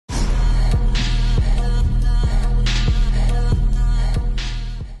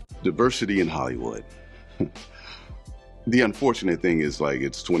Diversity in Hollywood. The unfortunate thing is, like,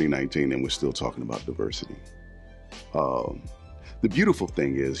 it's 2019 and we're still talking about diversity. The beautiful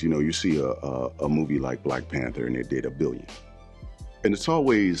thing is, you know, you see a movie like Black Panther and it did $1 billion. And it's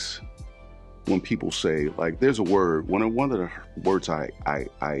always when people say, like, there's a word, one of the words I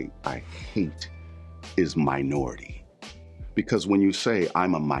hate is minority. Because when you say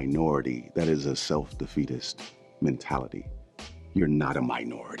I'm a minority, that is a self-defeatist mentality. You're not a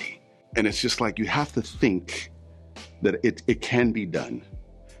minority. And it's just like, you have to think that it can be done.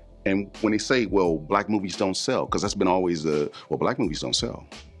 And when they say, well, black movies don't sell, because that's been always well, black movies don't sell.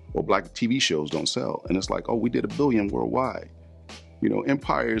 Or black TV shows don't sell. And it's like, oh, we did $1 billion worldwide. You know,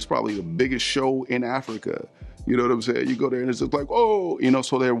 Empire is probably the biggest show in Africa. You know what I'm saying? You go there and it's just like, oh, you know,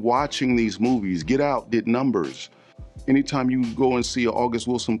 so they're watching these movies. Get Out did numbers. Anytime you go and see an August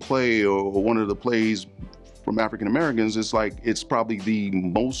Wilson play or one of the plays from African Americans, it's like, it's probably the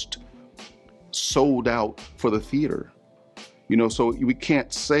most sold out for the theater. You know, so we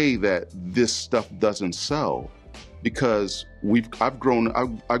can't say that this stuff doesn't sell, because I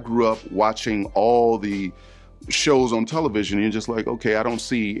grew up watching all the shows on television, and you're just like, okay, I don't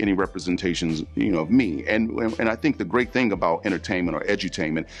see any representations, you know, of me. And I think the great thing about entertainment, or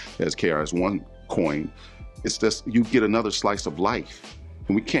edutainment, as KRS-One coined, it's just, you get another slice of life.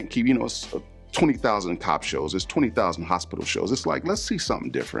 And we can't keep, you know, it's 20,000 cop shows, there's 20,000 hospital shows. It's like, let's see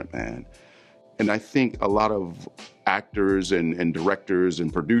something different, man. And I think a lot of actors and directors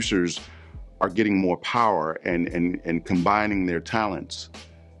and producers are getting more power and combining their talents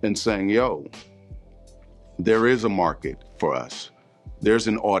and saying, yo, there is a market for us. There's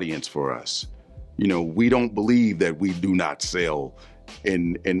an audience for us. You know, we don't believe that we do not sell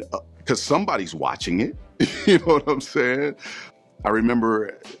because somebody's watching it. You know what I'm saying? I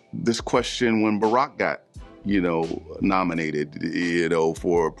remember this question when Barack got, you know, nominated, you know,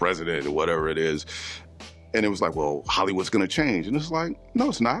 for president or whatever it is. And it was like, well, Hollywood's gonna change. And it's like, no,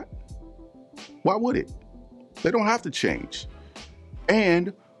 it's not. Why would it? They don't have to change.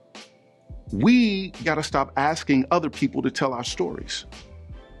 And we gotta stop asking other people to tell our stories.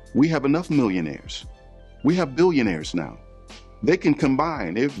 We have enough millionaires. We have billionaires now. They can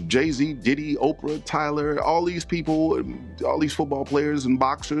combine. If Jay-Z, Diddy, Oprah, Tyler, all these people, all these football players and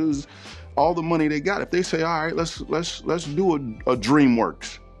boxers, all the money they got, if they say, all right, let's do a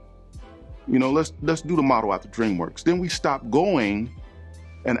DreamWorks. You know, let's do the model after DreamWorks. Then we stop going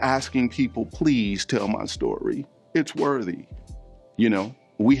and asking people, please tell my story. It's worthy. You know,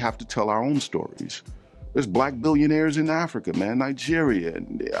 we have to tell our own stories. There's black billionaires in Africa, man, Nigeria.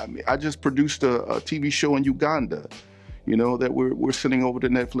 I mean, I just produced a TV show in Uganda, you know, that we're sending over to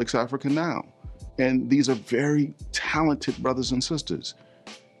Netflix Africa now. And these are very talented brothers and sisters,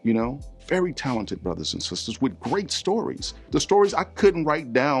 you know, very talented brothers and sisters with great stories. The stories I couldn't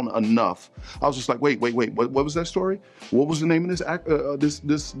write down enough. I was just like, wait, what was that story? What was the name of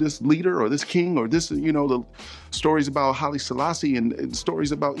this leader or this king or this, you know, the stories about Haile Selassie and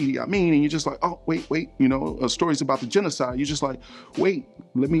stories about Idi Amin, and you're just like, oh, wait, you know, stories about the genocide. You're just like, wait,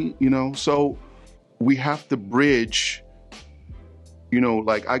 let me, you know. So we have to bridge, you know,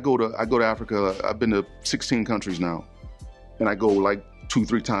 like I go to Africa. I've been to 16 countries now, and I go like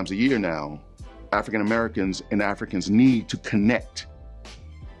 2-3 times a year now. African Americans and Africans need to connect.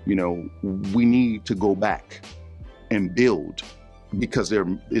 You know, we need to go back and build, because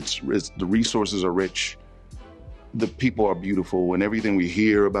the resources are rich, the people are beautiful, and everything we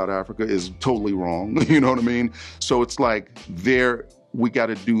hear about Africa is totally wrong. You know what I mean? So it's like we got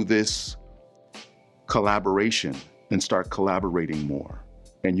to do this collaboration and start collaborating more.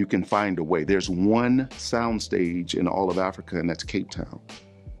 And you can find a way. There's one soundstage in all of Africa, and that's Cape Town.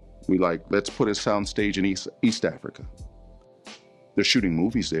 Let's put a soundstage in East Africa. They're shooting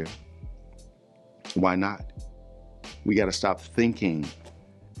movies there. Why not? We got to stop thinking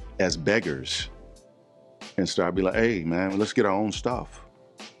as beggars and start be like, hey, man, let's get our own stuff.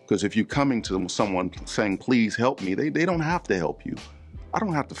 Because if you're coming to someone saying, please help me, they don't have to help you. I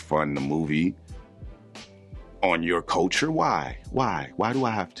don't have to fund the movie on your culture. Why? Why do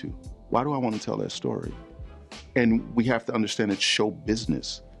I have to? Why do I want to tell that story? And we have to understand it's show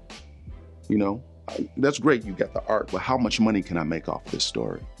business. You know, that's great, you got the art, but how much money can I make off this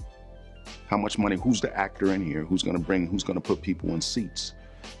story? How much money? Who's the actor in here? Who's going to put people in seats?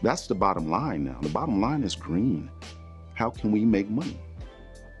 That's the bottom line now. The bottom line is green. How can we make money?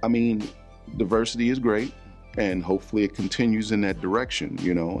 I mean, diversity is great, and hopefully it continues in that direction,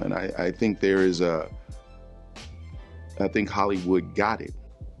 you know, and I think I think Hollywood got it.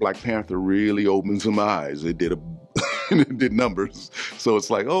 Black Panther really opened some eyes. It did it did numbers. So it's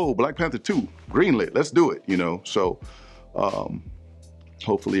like, oh, Black Panther 2, greenlit, let's do it, you know. So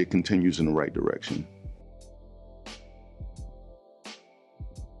Hopefully it continues in the right direction.